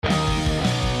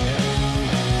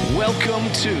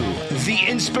Welcome to the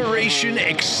Inspiration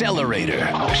Accelerator,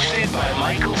 hosted by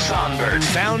Michael Sonberg,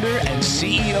 founder and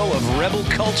CEO of Rebel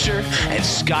Culture and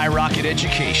Skyrocket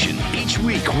Education. Each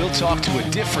week, we'll talk to a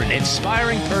different,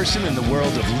 inspiring person in the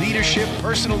world of leadership,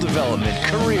 personal development,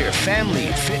 career, family,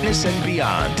 fitness, and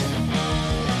beyond.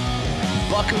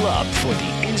 Buckle up for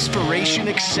the Inspiration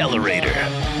Accelerator.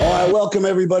 All right, welcome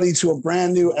everybody to a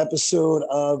brand new episode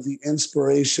of the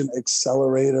Inspiration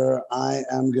Accelerator. I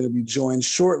am going to be joined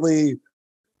shortly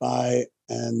by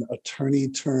an attorney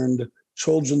turned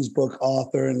children's book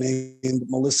author named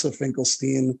Melissa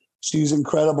Finkelstein. She's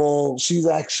incredible. She's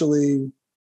actually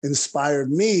inspired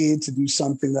me to do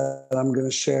something that I'm going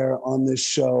to share on this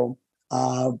show.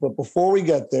 But before we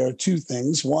get there, two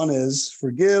things. One is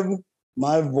forgive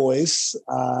my voice.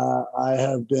 I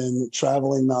have been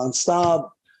traveling nonstop.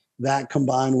 That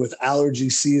combined with allergy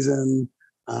season,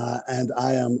 and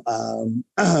I am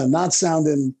not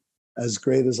sounding as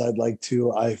great as I'd like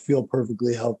to. I feel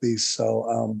perfectly healthy.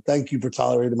 So thank you for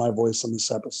tolerating my voice on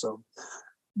this episode.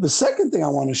 The second thing I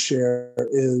want to share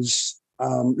is,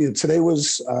 today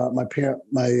was my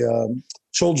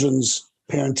children's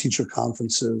parent-teacher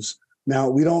conferences. Now,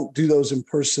 we don't do those in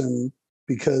person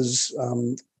because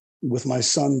with my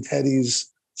son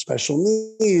Teddy's special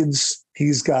needs,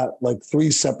 he's got like 3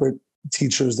 separate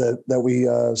teachers that we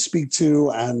speak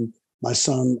to, and my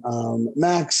son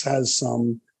Max has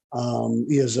some.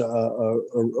 He has a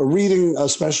reading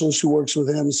specialist who works with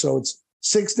him, so it's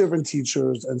 6 different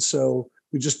teachers, and so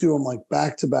we just do them like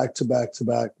back to back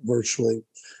virtually.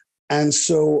 And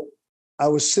so I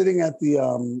was sitting at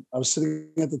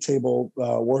the table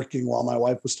working while my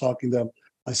wife was talking to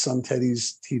my son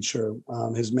Teddy's teacher,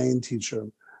 his main teacher,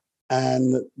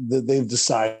 and they've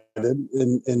decided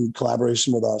in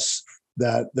collaboration with us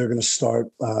that they're going to start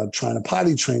trying to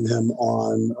potty train him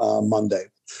on Monday.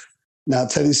 Now,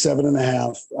 Teddy's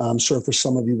 7.5. I'm sure for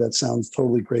some of you that sounds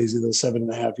totally crazy that a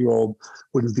 7.5-year-old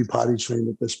wouldn't be potty trained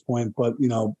at this point, but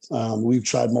we've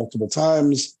tried multiple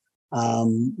times.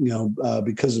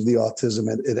 Because of the autism,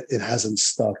 it hasn't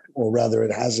stuck, or rather,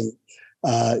 it hasn't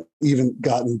even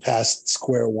gotten past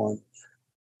square one.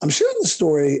 I'm sharing the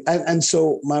story, and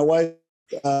so my wife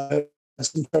had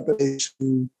some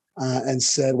preparation and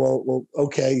said, "Well,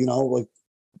 okay,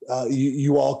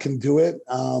 you all can do it.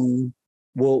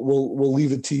 We'll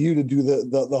leave it to you to do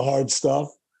the hard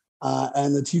stuff."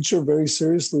 And the teacher very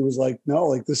seriously was like, "No,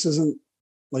 like this isn't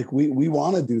like we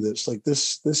want to do this. Like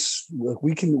this like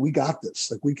we got this.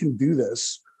 Like we can do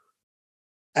this."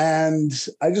 And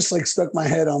I just like stuck my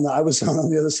head I was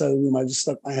on the other side of the room. I just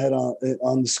stuck my head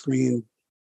on the screen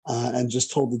and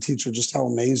just told the teacher just how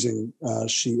amazing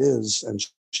she is, and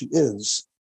she is.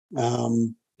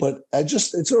 But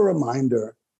it's a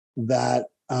reminder that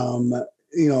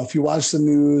if you watch the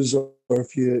news or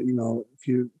if you're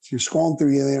scrolling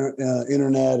through the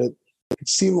internet, it could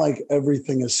seem like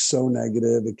everything is so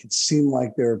negative. It could seem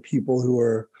like there are people who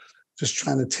are just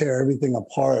trying to tear everything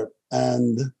apart,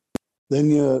 and then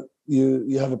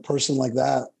you have a person like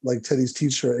that, like Teddy's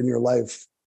teacher in your life,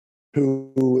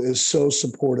 who is so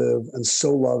supportive and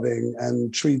so loving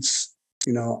and treats,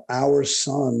 our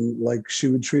son like she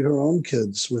would treat her own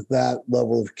kids, with that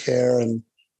level of care and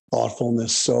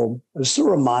thoughtfulness. So just a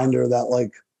reminder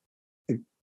that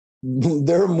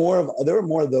there are more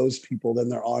of those people than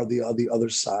there are the other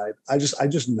side. I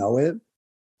just know it,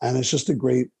 and it's just a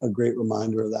great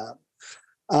reminder of that.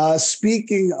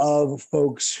 Speaking of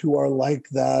folks who are like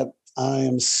that, I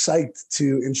am psyched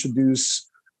to introduce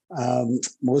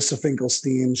Melissa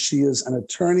Finkelstein. She is an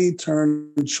attorney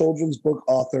turned children's book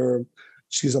author.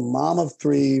 She's a mom of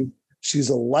 3. She's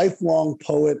a lifelong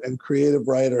poet and creative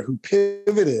writer who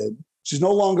pivoted. She's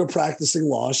no longer practicing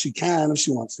law. She can if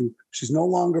she wants to. She's no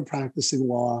longer practicing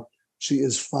law. She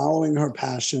is following her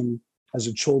passion as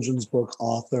a children's book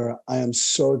author. I am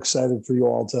so excited for you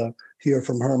all to hear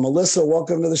from her. Melissa,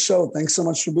 welcome to the show. Thanks so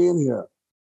much for being here.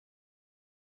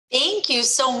 Thank you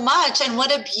so much. And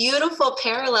what a beautiful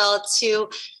parallel to,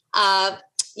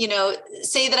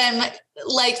 say that I'm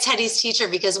like Teddy's teacher,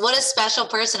 because what a special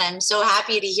person. I'm so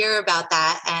happy to hear about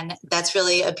that. And that's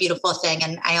really a beautiful thing.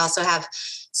 And I also have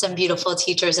some beautiful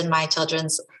teachers in my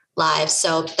children's lives.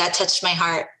 So that touched my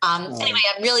heart. Anyway,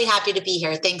 I'm really happy to be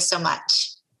here. Thanks so much.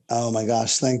 Oh my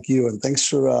gosh. Thank you. And thanks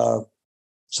for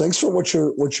what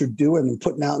you're doing and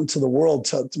putting out into the world.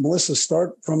 Melissa,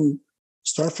 start from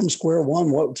square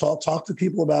one. Talk to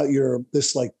people about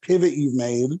this like pivot you've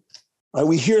made.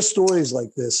 We hear stories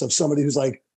like this of somebody who's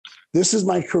like, this is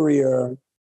my career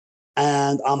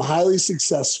and I'm highly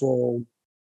successful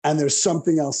and there's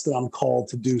something else that I'm called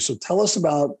to do. So tell us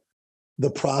about the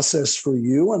process for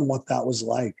you and what that was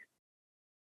like.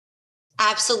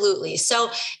 Absolutely.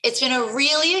 So it's been a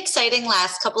really exciting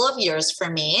last couple of years for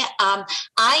me.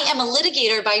 I am a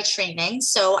litigator by training.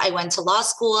 So I went to law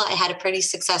school. I had a pretty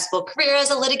successful career as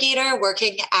a litigator,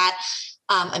 working at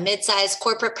a mid-sized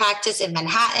corporate practice in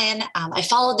Manhattan. I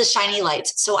followed the shiny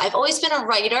lights. So I've always been a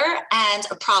writer and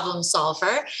a problem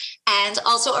solver, and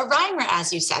also a rhymer,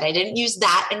 as you said. I didn't use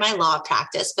that in my law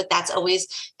practice, but that's always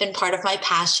been part of my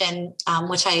passion,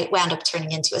 which I wound up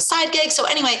turning into a side gig. So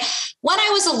anyway, when I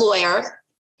was a lawyer,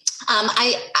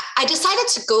 I decided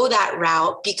to go that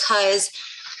route because,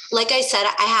 like I said,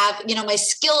 I have, my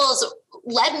skills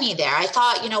led me there. I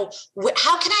thought,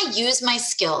 how can I use my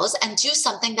skills and do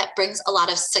something that brings a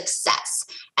lot of success?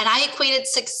 And I equated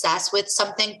success with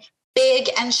something big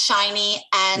and shiny.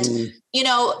 And,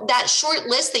 that short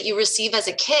list that you receive as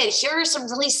a kid, here are some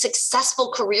really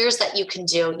successful careers that you can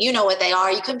do. You know what they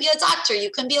are. You can be a doctor. You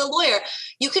can be a lawyer.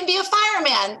 You can be a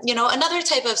fireman, another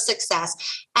type of success.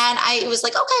 And I was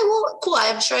like, okay, well, cool.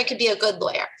 I'm sure I could be a good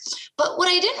lawyer. But what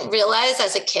I didn't realize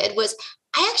as a kid was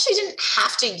I actually didn't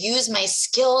have to use my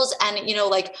skills and,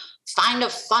 find a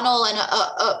funnel and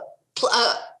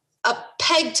a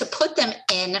peg to put them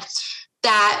in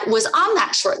that was on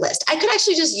that short list. I could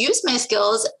actually just use my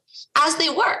skills as they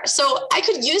were. So I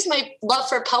could use my love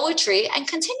for poetry and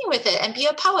continue with it and be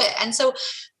a poet. And so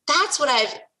that's what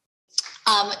I've,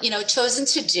 chosen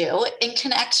to do in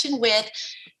connection with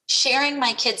sharing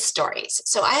my kids' stories.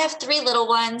 So I have 3 little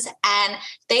ones, and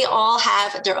they all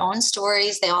have their own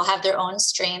stories. They all have their own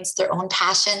strengths, their own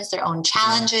passions, their own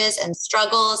challenges and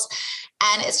struggles.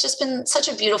 And it's just been such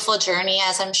a beautiful journey,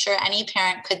 as I'm sure any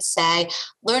parent could say,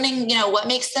 learning, what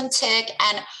makes them tick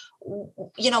and,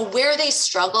 where they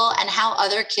struggle and how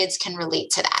other kids can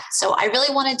relate to that. So I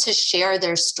really wanted to share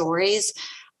their stories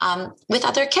with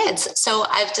other kids. So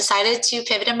I've decided to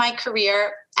pivot in my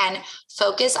career and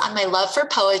focus on my love for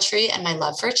poetry and my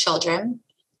love for children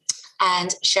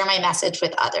and share my message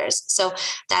with others. So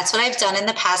that's what I've done in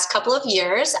the past couple of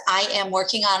years. I am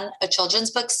working on a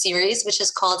children's book series, which is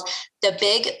called The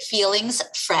Big Feelings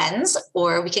Friends,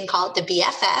 or we can call it the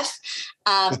BFF.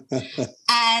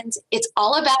 And it's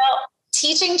all about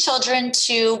teaching children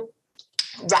to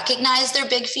recognize their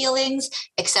big feelings,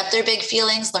 accept their big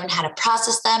feelings, learn how to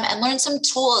process them, and learn some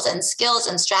tools and skills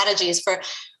and strategies for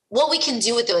what we can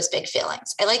do with those big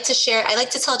feelings. I like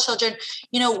to tell children,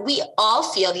 we all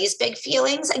feel these big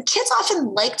feelings, and kids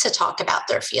often like to talk about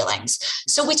their feelings.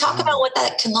 So we talk about what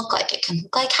that can look like. It can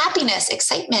look like happiness,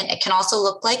 excitement. It can also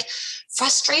look like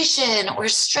frustration or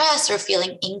stress or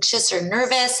feeling anxious or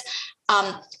nervous.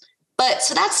 But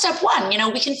so that's step 1,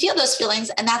 we can feel those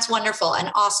feelings, and that's wonderful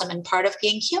and awesome and part of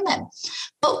being human.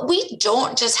 But we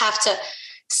don't just have to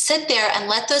sit there and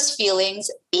let those feelings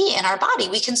be in our body.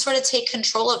 We can sort of take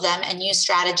control of them and use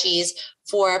strategies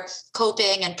for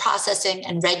coping and processing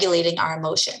and regulating our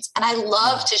emotions. And I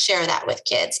love to share that with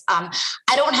kids. I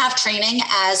don't have training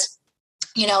as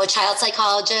a child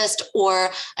psychologist or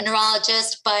a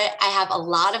neurologist, but I have a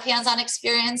lot of hands-on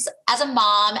experience as a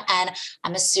mom, and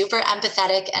I'm a super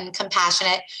empathetic and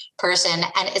compassionate person.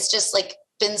 And it's just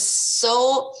been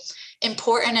so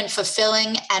important and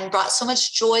fulfilling and brought so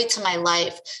much joy to my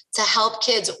life to help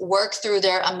kids work through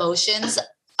their emotions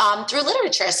through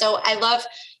literature. So I love,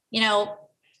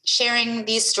 sharing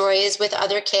these stories with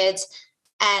other kids.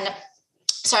 And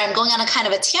sorry, I'm going on a kind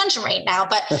of a tangent right now,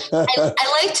 but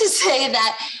I like to say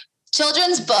that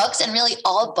children's books, and really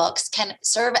all books, can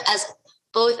serve as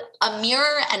both a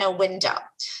mirror and a window.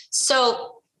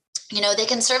 So, they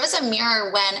can serve as a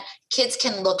mirror when kids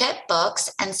can look at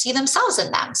books and see themselves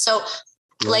in them. So,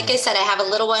 like I said, I have a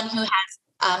little one who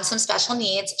has some special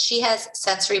needs. She has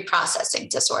sensory processing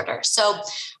disorder. So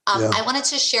I wanted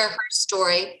to share her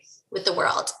story with the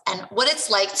world and what it's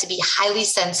like to be highly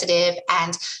sensitive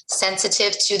and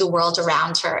sensitive to the world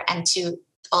around her and to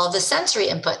all of the sensory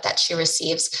input that she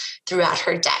receives throughout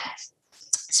her day.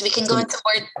 So we can go into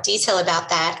more detail about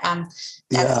that.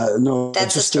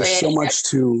 That's a story. There's so much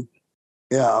to.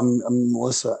 Yeah, I'm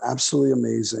Melissa, absolutely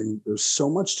amazing. There's so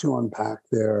much to unpack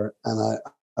there, and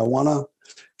I want to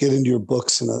get into your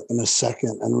books in a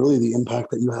second, and really the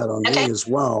impact that you had on me as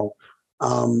well.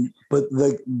 But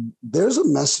there's a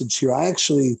message here. I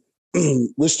actually,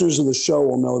 listeners of the show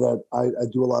will know that I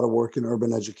do a lot of work in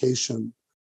urban education.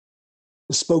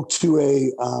 I spoke to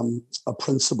a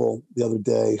principal the other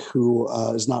day who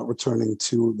is not returning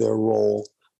to their role,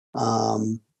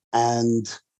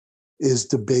 and is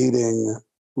debating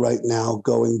right now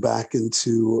going back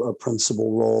into a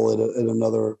principal role at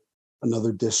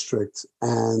another district.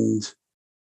 And,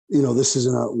 this is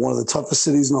in one of the toughest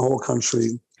cities in the whole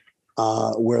country,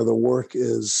 where the work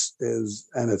is,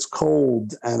 and it's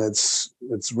cold and it's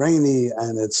rainy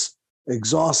and it's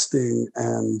exhausting,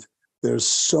 and there's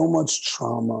so much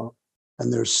trauma,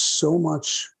 and there's so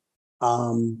much,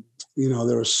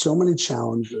 there are so many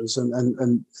challenges,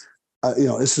 and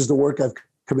this is the work I've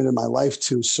committed my life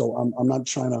to. So I'm not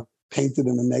trying to paint it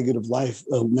in a negative light,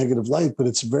 but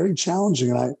it's very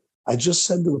challenging. And I just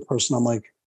said to the person, I'm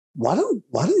like, why don't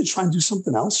you try and do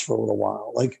something else for a little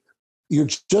while? Like, you're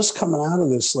just coming out of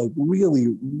this like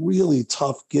really, really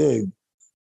tough gig.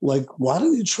 Like, why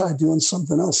don't you try doing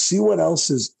something else? See what else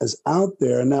is out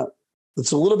there. And now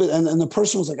it's a little bit, and the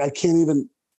person was like, I can't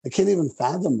even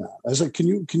fathom that. I was like, can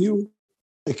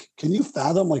you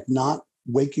fathom like not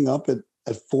waking up at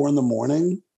 4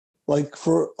 a.m, like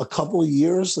for a couple of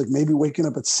years, like maybe waking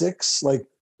up at 6? Like,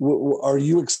 are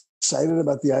you excited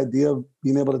about the idea of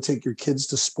being able to take your kids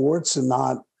to sports and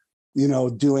not,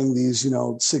 doing these,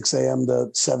 6 a.m. to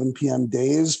 7 p.m.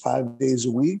 days, 5 days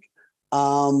a week?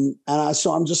 And I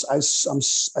so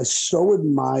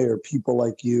admire people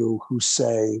like you who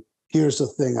say, here's the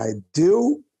thing I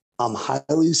do, I'm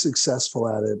highly successful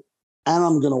at it, and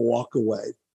I'm going to walk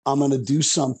away. I'm going to do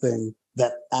something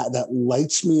that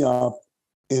lights me up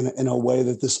in a way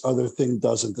that this other thing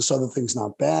doesn't. This other thing's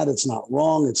not bad. It's not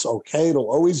wrong. It's okay.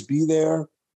 It'll always be there.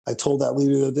 I told that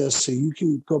leader this, so you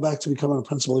can go back to becoming a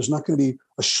principal. There's not going to be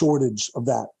a shortage of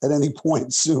that at any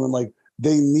point soon. Like,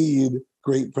 they need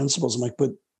great principals. I'm like,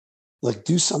 but like,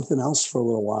 do something else for a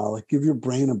little while. Like, give your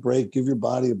brain a break, give your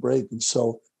body a break. And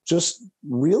so just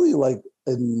really like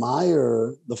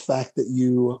admire the fact that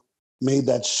you made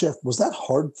that shift. Was that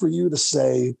hard for you to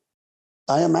say?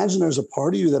 I imagine there's a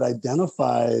part of you that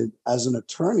identified as an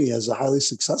attorney, as a highly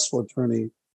successful attorney.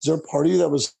 Is there a part of you that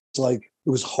was like, it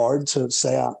was hard to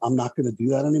say, I'm not going to do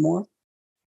that anymore?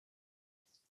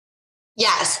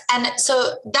 Yes. And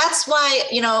so that's why,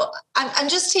 I'm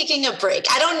just taking a break.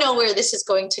 I don't know where this is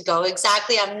going to go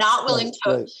exactly. I'm not willing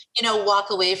to,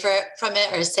 walk away from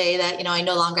it or say that, I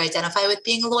no longer identify with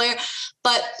being a lawyer.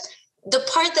 But the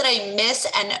part that I miss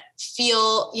and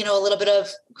feel, a little bit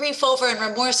of grief over and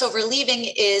remorse over leaving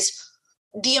is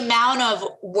the amount of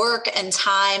work and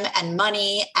time and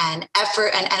money and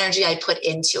effort and energy I put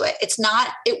into it. It's not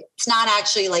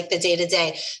actually like the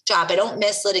day-to-day job. I don't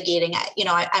miss litigating.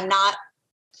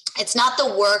 It's not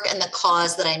the work and the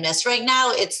cause that I miss right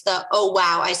now. It's the, oh,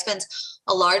 wow, I spent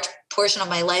a large portion of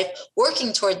my life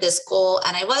working toward this goal,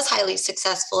 and I was highly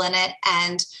successful in it.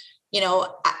 And,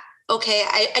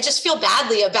 I just feel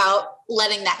badly about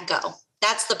letting that go.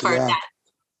 That's the part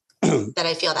that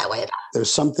I feel that way about.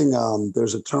 There's something,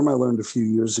 there's a term I learned a few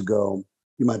years ago.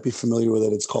 You might be familiar with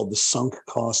it. It's called the sunk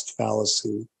cost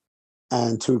fallacy.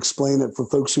 And to explain it for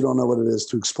folks who don't know what it is,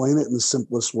 to explain it in the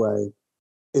simplest way,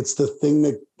 it's the thing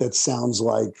that sounds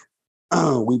like,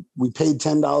 we paid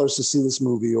 $10 to see this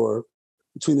movie, or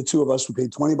between the two of us, we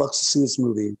paid $20 to see this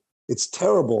movie. It's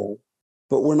terrible,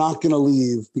 but we're not going to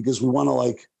leave because we want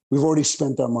to, we've already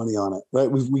spent our money on it, right?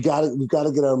 We got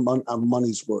to get our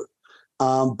money's worth.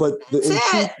 But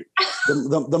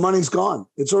the money's gone.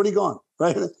 It's already gone,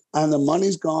 right? And the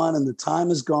money's gone and the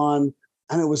time is gone.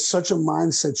 And it was such a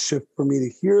mindset shift for me to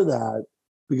hear that,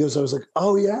 because I was like,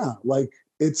 oh yeah,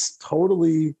 it's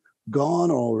totally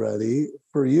gone already.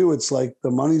 For you, it's like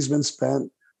the money's been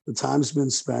spent, the time's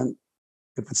been spent.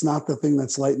 If it's not the thing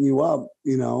that's lighting you up,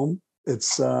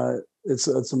 it's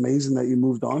amazing that you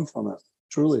moved on from it.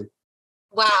 Truly.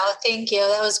 Wow. Thank you.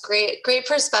 That was great. Great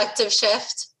perspective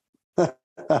shift.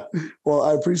 Well,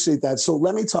 I appreciate that. So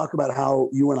let me talk about how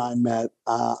you and I met.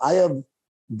 I have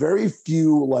very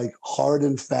few hard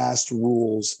and fast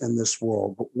rules in this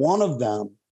world, but one of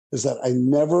them is that I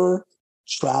never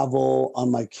travel on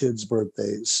my kids'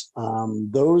 birthdays.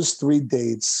 Those 3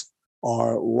 dates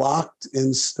are locked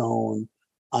in stone.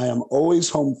 I am always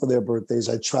home for their birthdays.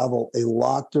 I travel a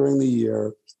lot during the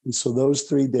year. And so those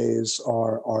 3 days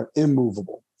are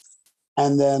immovable.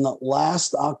 And then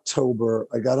last October,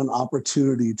 I got an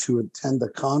opportunity to attend a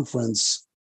conference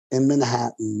in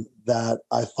Manhattan that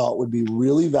I thought would be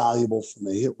really valuable for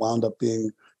me. It wound up being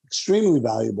extremely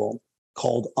valuable,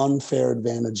 called Unfair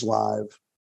Advantage Live,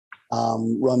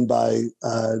 run by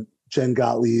Jen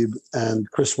Gottlieb and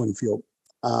Chris Winfield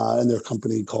and their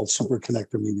company called Super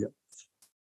Connector Media.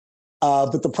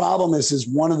 But the problem is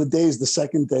one of the days, the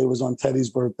second day, was on Teddy's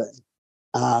birthday,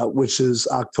 which is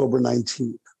October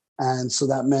 19th. And so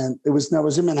that meant I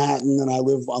was in Manhattan and I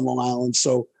live on Long Island.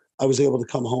 So I was able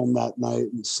to come home that night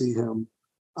and see him.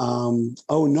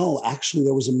 Oh no, actually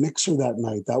there was a mixer that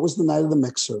night. That was the night of the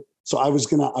mixer. So I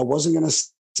wasn't gonna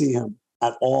see him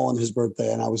at all on his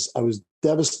birthday. And I was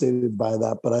devastated by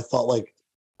that, but I thought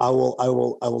I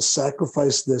will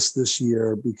sacrifice this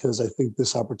year because I think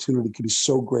this opportunity could be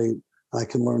so great and I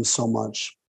can learn so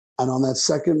much. And on that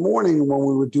second morning, when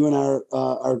we were doing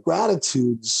our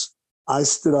gratitudes, I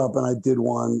stood up and I did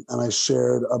one, and I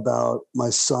shared about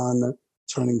my son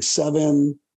turning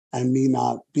 7 and me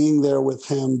not being there with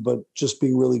him, but just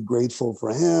being really grateful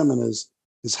for him and his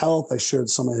health. I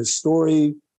shared some of his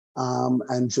story,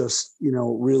 and just,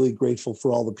 really grateful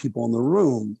for all the people in the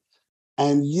room.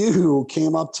 And you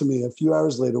came up to me a few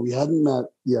hours later. We hadn't met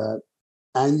yet.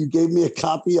 And you gave me a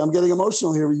copy. I'm getting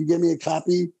emotional here. You gave me a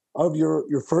copy of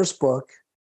your first book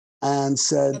and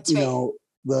said, That's right.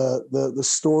 The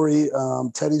story,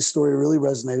 Teddy's story really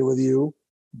resonated with you.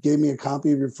 Gave me a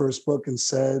copy of your first book and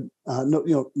said,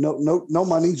 no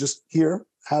money, just here,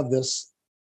 have this.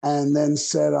 And then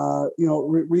said,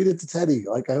 read it to Teddy.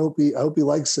 Like, I hope he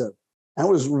likes it. And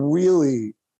it was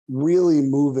really, really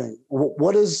moving.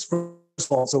 What is, first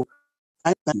of all, so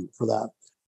thank you for that.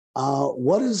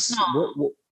 What is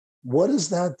that? What is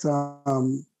that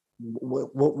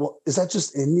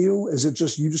just in you? Is it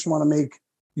just you just want to make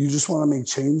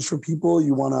change for people?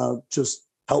 You want to just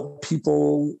help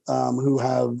people who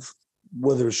have,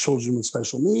 whether it's children with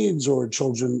special needs or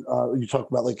children. You talk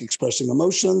about like expressing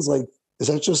emotions. Like, is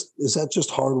that just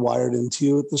hardwired into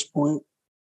you at this point?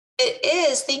 It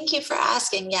is. Thank you for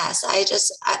asking. Yes,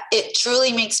 it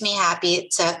truly makes me happy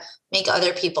to make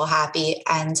other people happy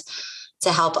and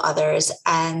to help others.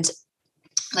 And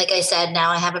like I said, now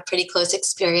I have a pretty close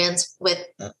experience with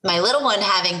my little one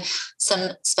having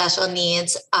some special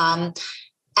needs. And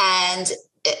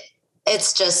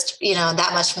it's just,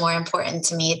 that much more important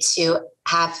to me to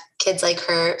have kids like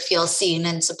her feel seen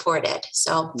and supported.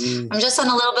 So I'm just on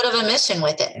a little bit of a mission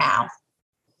with it now.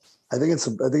 I think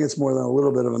it's more than a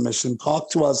little bit of a mission.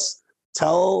 Talk to us.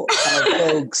 Tell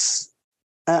folks.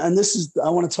 And I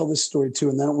want to tell this story too.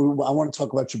 And then I want to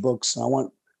talk about your books. I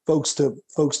want folks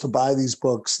to buy these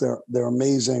books. They're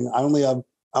amazing. I only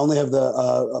have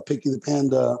the Picky the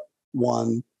Panda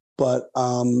one, but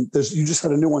you just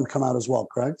had a new one come out as well,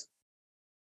 correct?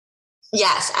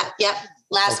 Yes. Yep.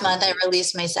 Last month I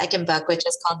released my second book, which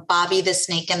is called Bobby the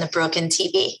Snake and the Broken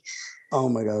TV. Oh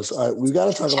my gosh. All right. We've got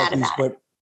to talk about these, but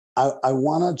I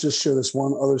want to just share this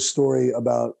one other story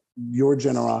about your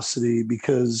generosity,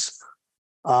 because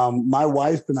my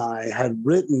wife and I had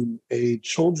written a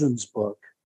children's book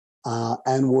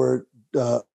and were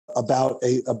about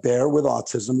a bear with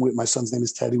autism. My son's name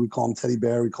is Teddy. We call him Teddy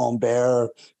Bear. We call him Bear.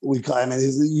 We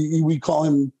call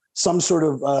him some sort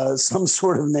of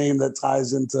name that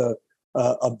ties into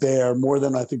a bear more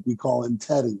than I think we call him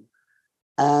Teddy.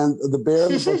 And the bear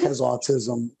in the book has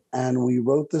autism. And we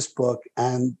wrote this book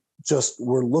and just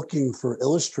were looking for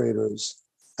illustrators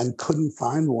and couldn't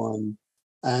find one.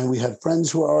 And we had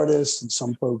friends who are artists, and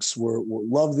some folks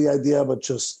loved the idea, but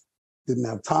just didn't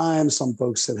have time. Some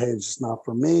folks said, hey, it's just not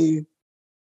for me.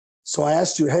 So I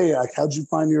asked you, hey, how'd you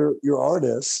find your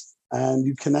artist? And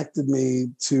you connected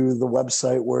me to the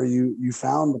website where you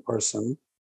found the person.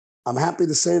 I'm happy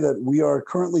to say that we are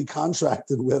currently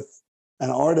contracted with an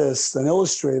artist, an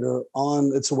illustrator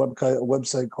it's a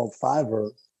website called Fiverr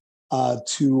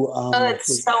it's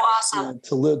so awesome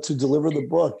to deliver the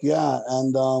book. Yeah.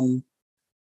 And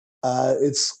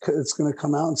it's going to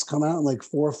come out. It's come out in like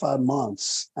 4 or 5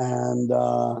 months. And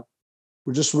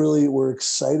we're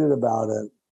excited about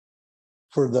it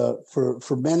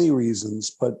for many reasons.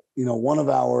 But, one of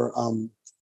our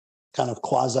kind of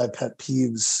quasi pet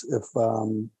peeves, if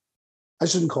I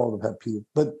shouldn't call it a pet peeve,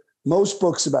 but most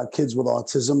books about kids with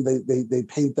autism, they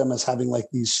paint them as having like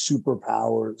these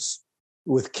superpowers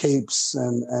with capes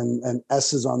and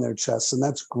S's on their chests. And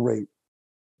that's great.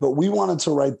 But we wanted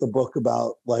to write the book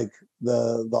about like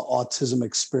the autism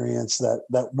experience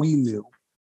that we knew,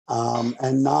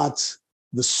 and not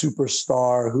the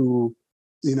superstar who,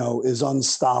 is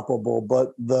unstoppable,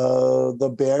 but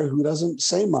the bear who doesn't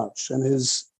say much, and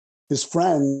his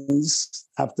friends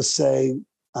have to say,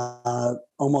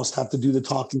 almost have to do the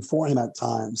talking for him at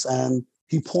times. And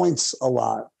he points a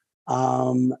lot,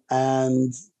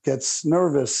 and gets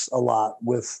nervous a lot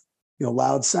with,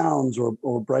 loud sounds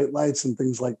or bright lights and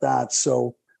things like that.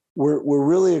 So we're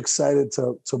really excited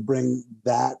to bring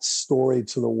that story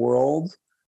to the world,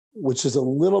 which is a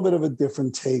little bit of a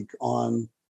different take on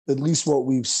at least what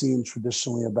we've seen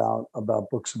traditionally about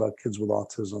books about kids with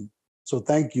autism. So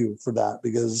thank you for that,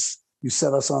 because you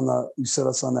set us on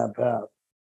that path.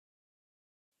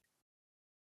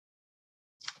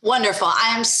 Wonderful.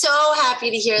 I am so happy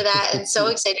to hear that and so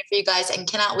excited for you guys, and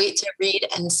cannot wait to read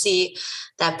and see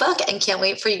that book, and can't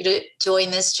wait for you to join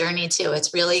this journey too.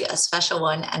 It's really a special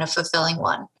one and a fulfilling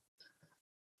one.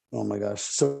 Oh my gosh.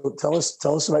 So tell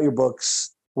us about your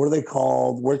books. What are they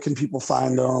called? Where can people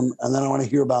find them? And then I want to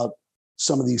hear about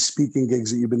some of these speaking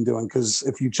gigs that you've been doing, because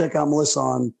if you check out Melissa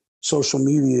on social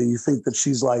media, you think that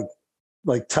she's like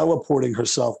teleporting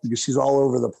herself because she's all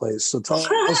over the place. So tell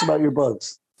us about your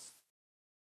books.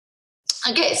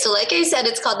 Okay, so like I said,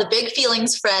 it's called the Big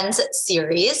Feelings Friends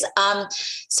series.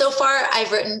 So far,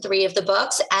 I've written 3 of the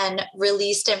books and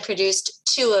released and produced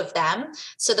 2 of them.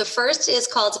 So the first is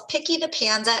called Picky the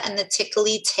Panda and the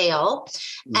Tickly Tail.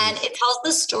 And it tells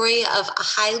the story of a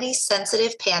highly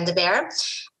sensitive panda bear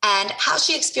and how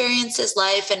she experiences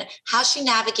life and how she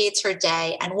navigates her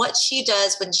day and what she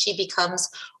does when she becomes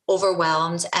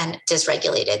overwhelmed and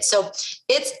dysregulated. So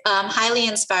it's highly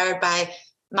inspired by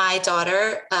my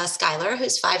daughter, Skylar,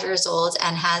 who's 5 years old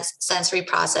and has sensory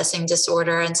processing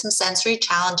disorder and some sensory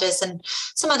challenges and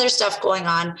some other stuff going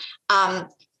on.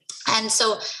 And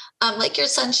so like your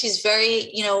son, she's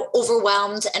very,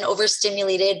 overwhelmed and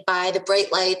overstimulated by the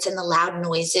bright lights and the loud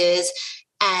noises.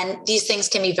 And these things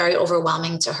can be very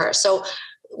overwhelming to her. So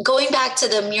going back to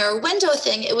the mirror window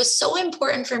thing, it was so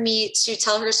important for me to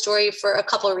tell her story for a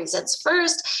couple of reasons.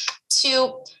 First,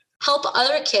 to help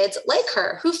other kids like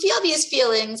her who feel these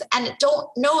feelings and don't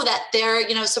know that they're,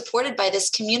 supported by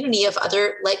this community of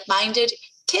other like-minded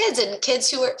kids and kids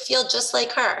who feel just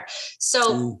like her.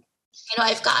 So,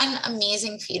 I've gotten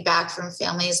amazing feedback from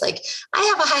families. Like, I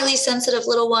have a highly sensitive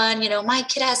little one, my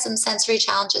kid has some sensory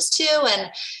challenges too.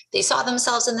 And they saw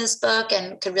themselves in this book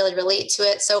and could really relate to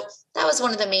it. So that was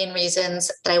one of the main reasons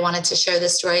that I wanted to share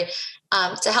this story.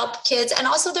 To help kids and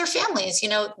also their families,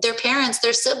 their parents,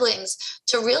 their siblings,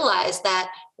 to realize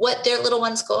that what their little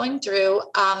one's going through,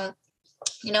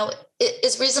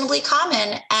 is reasonably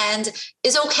common and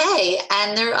is okay.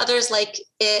 And there are others like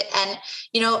it. And,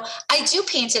 I do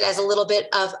paint it as a little bit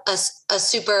of a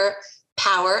super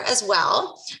power as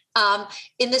well,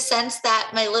 in the sense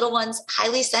that my little one's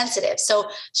highly sensitive. So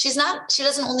she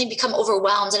doesn't only become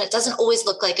overwhelmed, and it doesn't always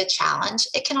look like a challenge.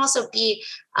 It can also be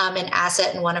an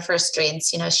asset and one of her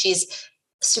strengths. She's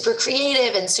super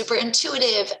creative and super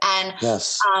intuitive and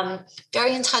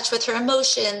very in touch with her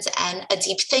emotions and a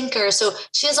deep thinker. So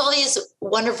she has all these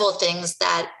wonderful things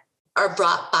that are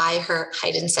brought by her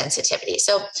heightened sensitivity.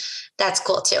 So that's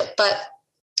cool too. But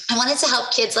I wanted to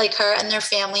help kids like her and their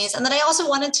families. And then I also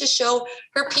wanted to show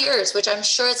her peers, which I'm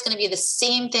sure it's going to be the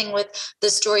same thing with the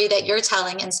story that you're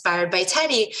telling, inspired by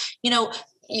Teddy.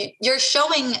 You're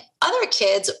showing other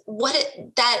kids why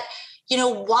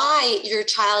your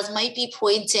child might be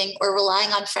pointing or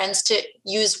relying on friends to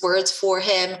use words for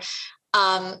him.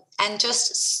 And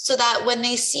just so that when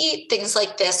they see things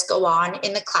like this go on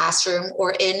in the classroom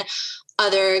or in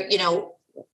other,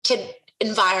 kid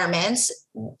environments,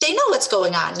 they know what's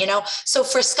going on, So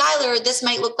for Skylar, this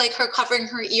might look like her covering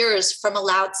her ears from a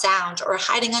loud sound or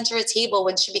hiding under a table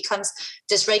when she becomes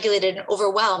dysregulated and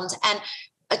overwhelmed. And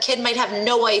a kid might have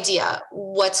no idea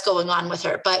what's going on with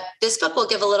her, but this book will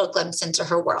give a little glimpse into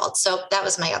her world. So that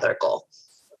was my other goal.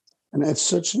 And it's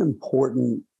such an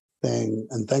important thing.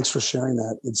 And thanks for sharing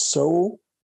that. It's so,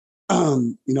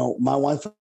 my wife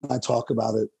and I talk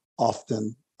about it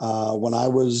often. When I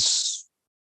was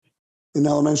in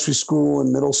elementary school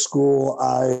and middle school,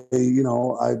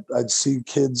 I'd see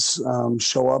kids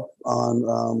show up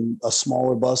on a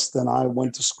smaller bus than I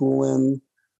went to school in.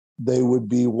 They would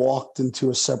be walked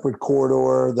into a separate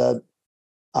corridor that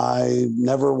I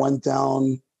never went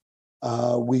down.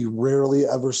 We rarely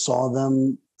ever saw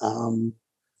them. And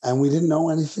we didn't know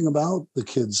anything about the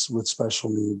kids with special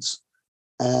needs.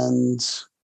 And,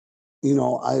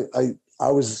 I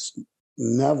was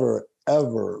never,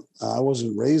 ever, I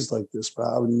wasn't raised like this, but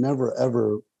I would never,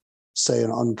 ever say an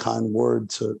unkind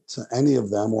word to any of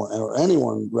them or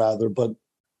anyone rather, but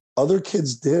other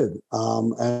kids did.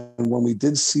 And when we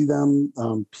did see them,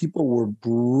 people were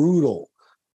brutal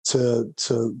to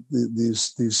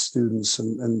these students.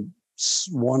 And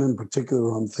one in particular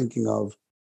who I'm thinking of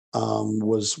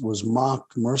was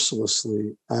mocked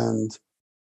mercilessly. And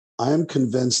I am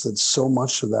convinced that so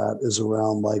much of that is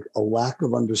around like a lack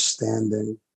of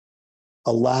understanding,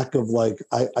 a lack of I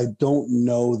don't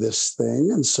know this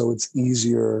thing. And so it's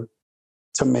easier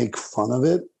to make fun of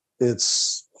it.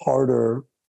 It's harder,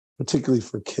 particularly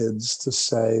for kids, to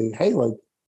say, hey, tell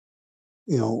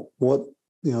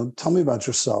me about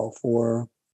yourself, or,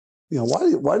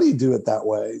 why do you do it that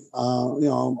way?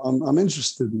 I'm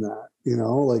interested in that,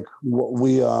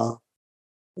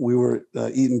 we were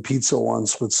eating pizza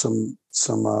once with some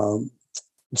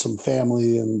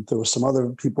family, and there were some other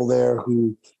people there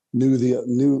who knew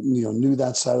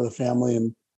that side of the family,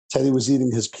 and Teddy was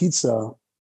eating his pizza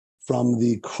from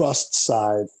the crust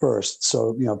side first.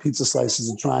 So, pizza slice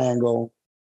is a triangle,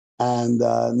 and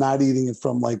not eating it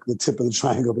from the tip of the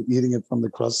triangle, but eating it from the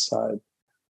crust side.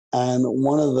 And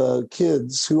one of the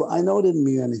kids, who I know didn't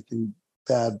mean anything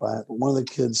dad buy it, but one of the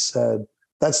kids said,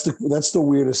 that's the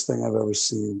weirdest thing I've ever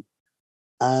seen.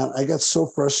 And I got so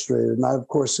frustrated. And I, of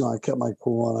course, I kept my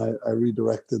cool and I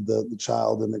redirected the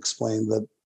child and explained that,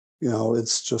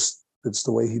 it's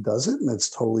the way he does it and it's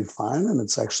totally fine. And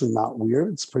it's actually not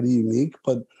weird. It's pretty unique.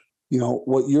 But,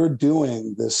 what you're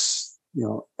doing, this,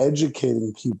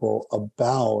 educating people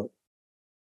about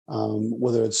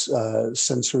whether it's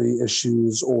sensory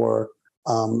issues or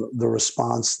the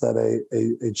response that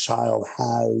a child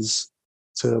has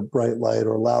to bright light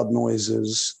or loud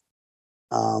noises.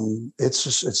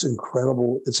 It's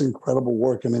incredible. It's incredible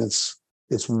work. I mean,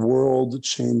 it's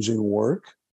world-changing work.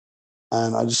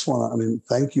 And I just want to,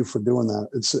 thank you for doing that.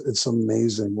 It's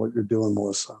amazing what you're doing,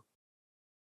 Melissa.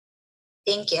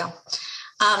 Thank you.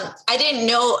 I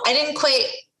didn't quite,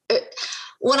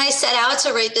 when I set out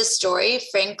to write this story,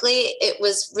 frankly, it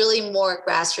was really more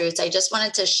grassroots. I just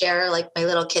wanted to share like my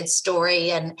little kid's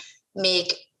story and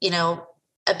make,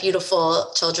 a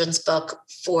beautiful children's book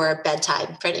for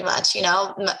bedtime, pretty much.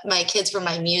 My kids were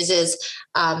my muses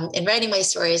in writing my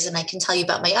stories. And I can tell you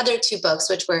about my other two books,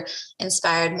 which were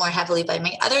inspired more heavily by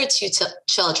my other two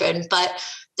children. But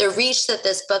the reach that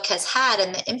this book has had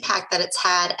and the impact that it's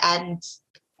had, and,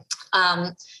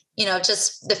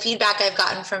 just the feedback I've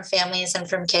gotten from families and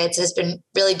from kids has been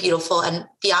really beautiful and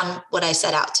beyond what I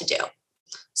set out to do.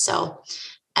 So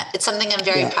it's something I'm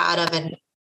very proud of and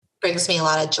brings me a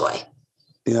lot of joy.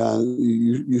 Yeah,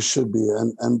 you should be.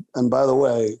 And by the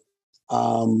way,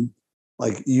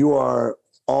 you are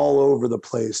all over the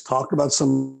place. Talk about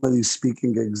some of these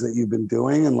speaking gigs that you've been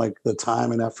doing and like the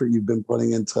time and effort you've been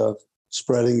putting into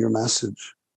spreading your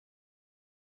message.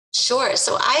 Sure.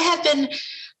 So I have been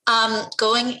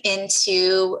going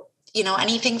into,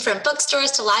 anything from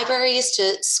bookstores to libraries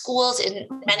to schools in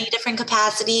many different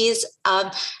capacities.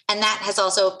 And that has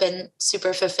also been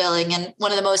super fulfilling. And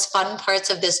one of the most fun parts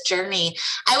of this journey,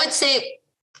 I would say,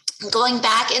 going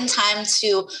back in time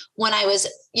to when I was,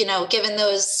 given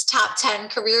those top 10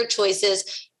 career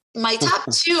choices, my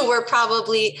top two were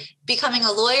probably becoming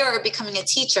a lawyer or becoming a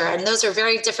teacher. And those are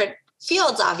very different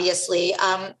fields, obviously.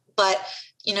 But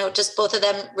just both of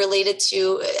them related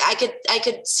to, I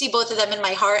could see both of them in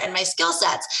my heart and my skill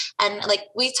sets. And like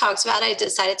we talked about, I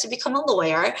decided to become a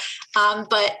lawyer.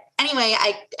 But anyway,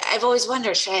 I've always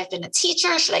wondered, should I have been a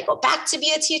teacher? Should I go back to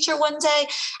be a teacher one day?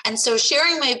 And so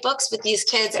sharing my books with these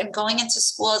kids and going into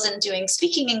schools and doing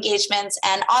speaking engagements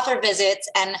and author visits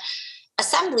and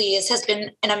assemblies has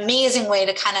been an amazing way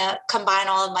to kind of combine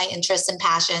all of my interests and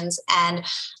passions and,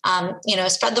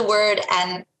 spread the word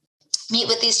and meet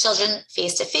with these children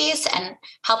face to face and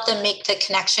help them make the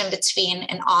connection between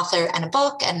an author and a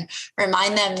book and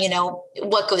remind them,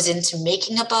 what goes into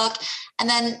making a book, and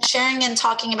then sharing and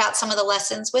talking about some of the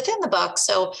lessons within the book.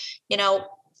 So,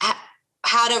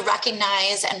 how to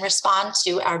recognize and respond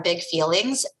to our big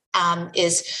feelings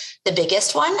is the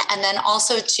biggest one. And then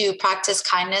also to practice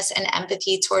kindness and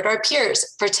empathy toward our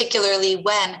peers, particularly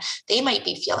when they might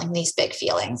be feeling these big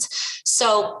feelings.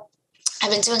 So I've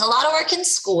been doing a lot of work in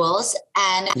schools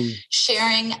and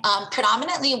sharing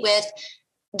predominantly with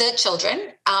the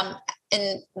children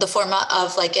in the form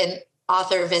of like an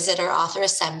author visit or author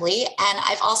assembly. And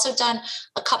I've also done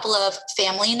a couple of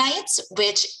family nights,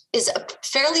 which is a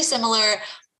fairly similar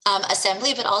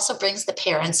assembly, but also brings the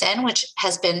parents in, which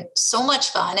has been so much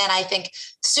fun and I think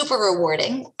super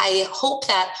rewarding. I hope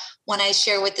that when I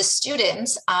share with the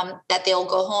students that they'll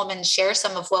go home and share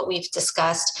some of what we've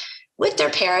discussed with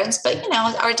their parents, but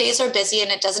our days are busy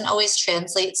and it doesn't always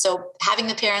translate. So having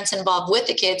the parents involved with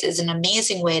the kids is an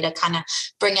amazing way to kind of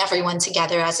bring everyone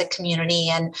together as a community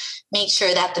and make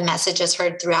sure that the message is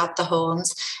heard throughout the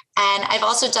homes. And I've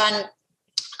also done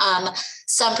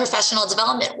some professional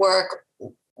development work,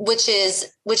 which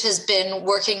has been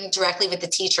working directly with the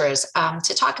teachers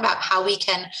to talk about how we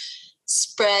can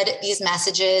spread these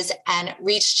messages and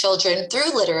reach children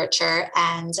through literature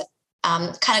and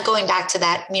kind of going back to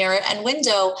that mirror and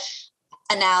window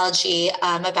analogy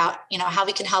about, how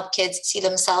we can help kids see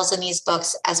themselves in these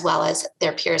books as well as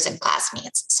their peers and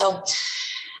classmates. So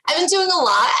I've been doing a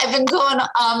lot. I've been going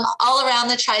all around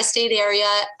the tri-state area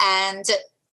and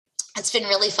it's been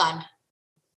really fun.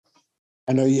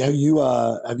 I know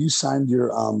have you signed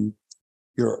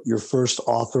your first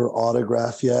author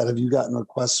autograph yet? Have you gotten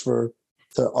requests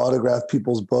to autograph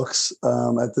people's books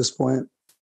at this point?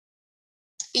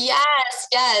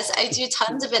 Yes, I do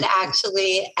tons of it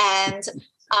actually, and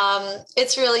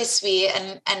it's really sweet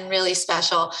and really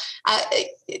special.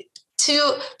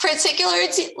 Particularly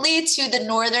to the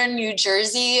northern New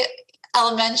Jersey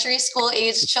elementary school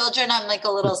age children, I'm like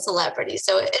a little celebrity.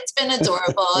 So it's been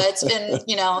adorable. It's been,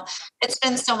 it's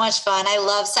been so much fun. I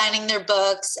love signing their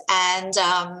books and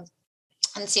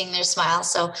seeing their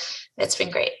smiles. So it's been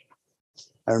great.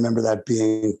 I remember that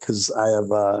being, because I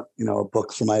have, a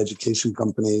book for my education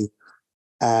company,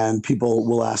 and people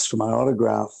will ask for my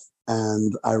autograph.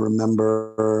 And I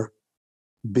remember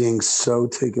being so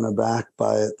taken aback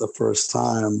by it the first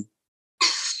time.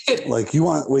 Like, you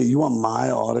want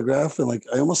my autograph? And like,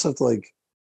 I almost have to like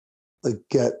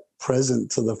get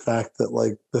present to the fact that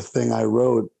like the thing I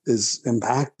wrote is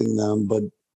impacting them, but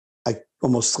I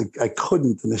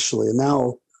couldn't initially. And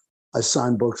now I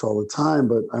sign books all the time,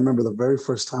 but I remember the very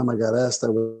first time I got asked, I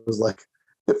was like,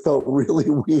 it felt really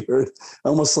weird.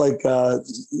 Almost like,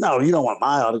 no, you don't want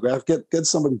my autograph. Get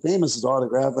somebody famous's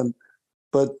autograph.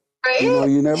 But right?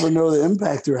 You never know the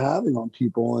impact you're having on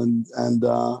people. And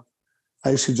I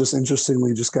actually just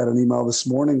interestingly just got an email this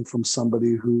morning from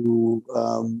somebody who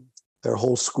their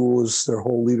whole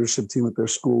leadership team at their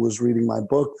school is reading my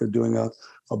book. They're doing a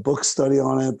book study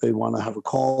on it. They want to have a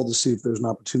call to see if there's an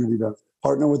opportunity to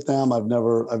partner with them. I've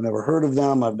never heard of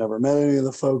them. I've never met any of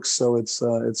the folks. So it's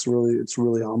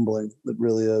really humbling. It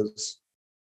really is.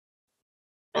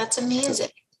 That's amazing.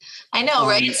 I know,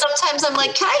 right? Sometimes I'm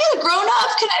like, can I get a grown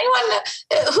up? Can anyone,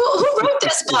 who wrote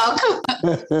this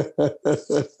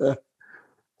book?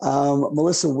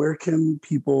 Melissa, where can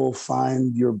people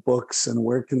find your books, and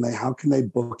how can they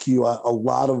book you? A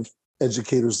lot of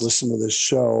educators listen to this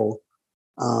show.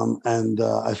 And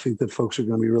I think that folks are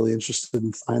going to be really interested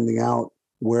in finding out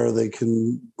how they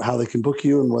can book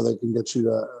you, and where they can get you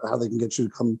to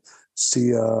come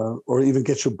see, or even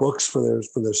get your books for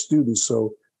their students.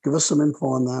 So give us some info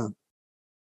on that.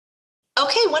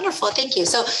 Okay, wonderful. Thank you.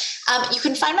 So you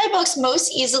can find my books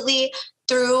most easily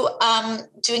through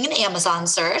doing an Amazon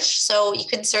search. So you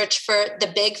can search for The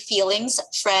Big Feelings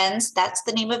Friends. That's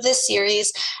the name of this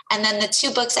series. And then the two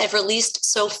books I've released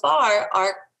so far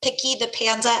are Picky the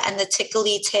Panda and the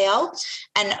Tickly Tail,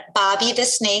 and Bobby the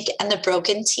Snake and the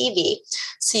Broken TV.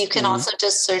 So you can also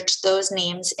just search those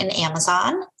names in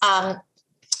Amazon.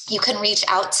 You can reach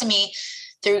out to me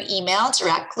through email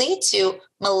directly to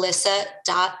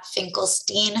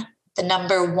melissa.finkelstein,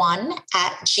 1,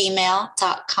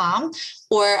 @gmail.com,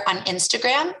 or on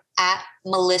Instagram at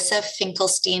Melissa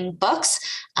Finkelstein Books.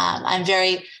 I'm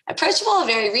very approachable,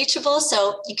 very reachable,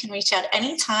 so you can reach out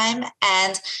anytime.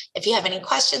 And if you have any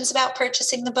questions about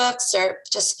purchasing the books, or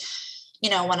just,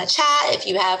 want to chat, if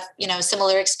you have,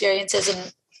 similar experiences in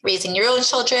raising your own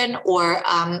children, or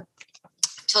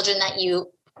children that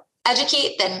you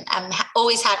educate, then I'm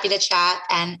always happy to chat.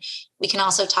 And we can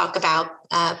also talk about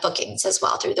bookings as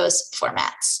well through those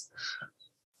formats.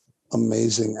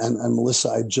 Amazing. And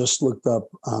Melissa, I just looked up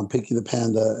Picky the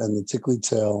Panda and the Tickly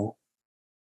Tail.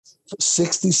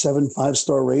 67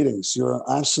 5-star ratings. You're a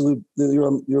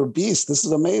beast. This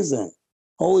is amazing.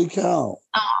 Holy cow.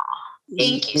 Oh,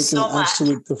 thank you so much. An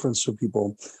absolute difference for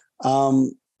people.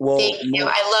 Thank you.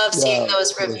 I love seeing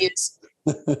those reviews.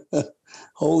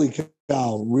 Holy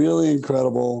cow. Really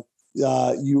incredible.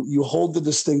 You hold the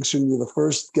distinction. You're the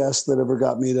first guest that ever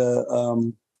got me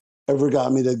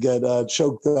to get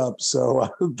choked up. So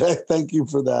thank you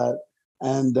for that.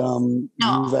 And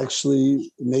you've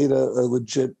actually made a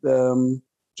legit,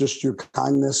 just your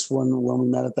kindness when we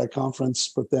met at that conference,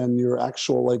 but then your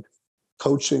actual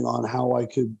coaching on how I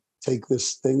could take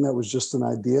this thing that was just an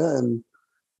idea, and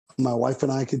my wife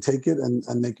and I could take it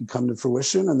and make it come to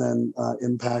fruition, and then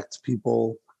impact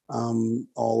people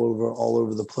all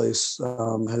over the place,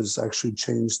 has actually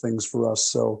changed things for us.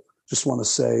 So just want to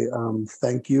say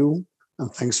thank you,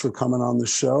 and thanks for coming on the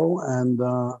show. And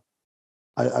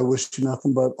I wish you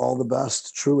nothing but all the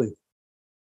best, truly.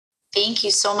 Thank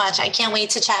you so much. I can't wait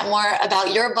to chat more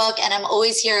about your book, and I'm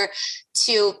always here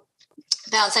to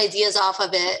bounce ideas off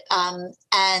of it.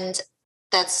 And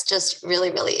that's just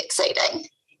really, really exciting.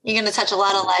 You're going to touch a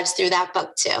lot of lives through that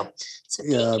book too. So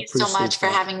thank you so much for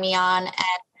having me on.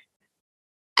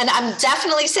 And I'm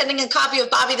definitely sending a copy of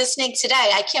Bobby the Snake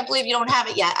today. I can't believe you don't have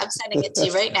it yet. I'm sending it to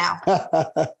you right now.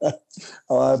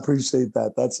 Oh, I appreciate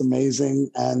that. That's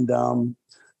amazing. And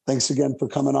thanks again for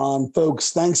coming on.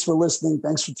 Folks, thanks for listening.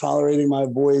 Thanks for tolerating my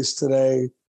voice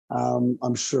today.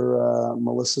 I'm sure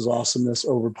Melissa's awesomeness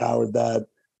overpowered that.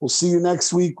 We'll see you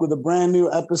next week with a brand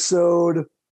new episode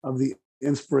of the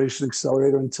Inspiration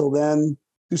Accelerator. Until then,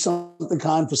 do something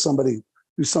kind for somebody.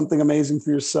 Do something amazing for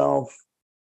yourself.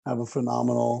 Have a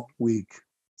phenomenal week.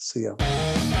 See ya.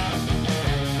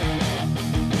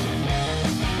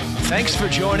 Thanks for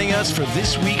joining us for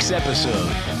this week's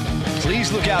episode.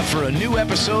 Please look out for a new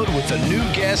episode with a new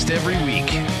guest every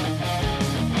week.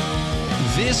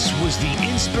 This was the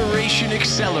Inspiration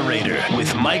Accelerator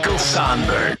with Michael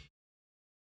Sonbert.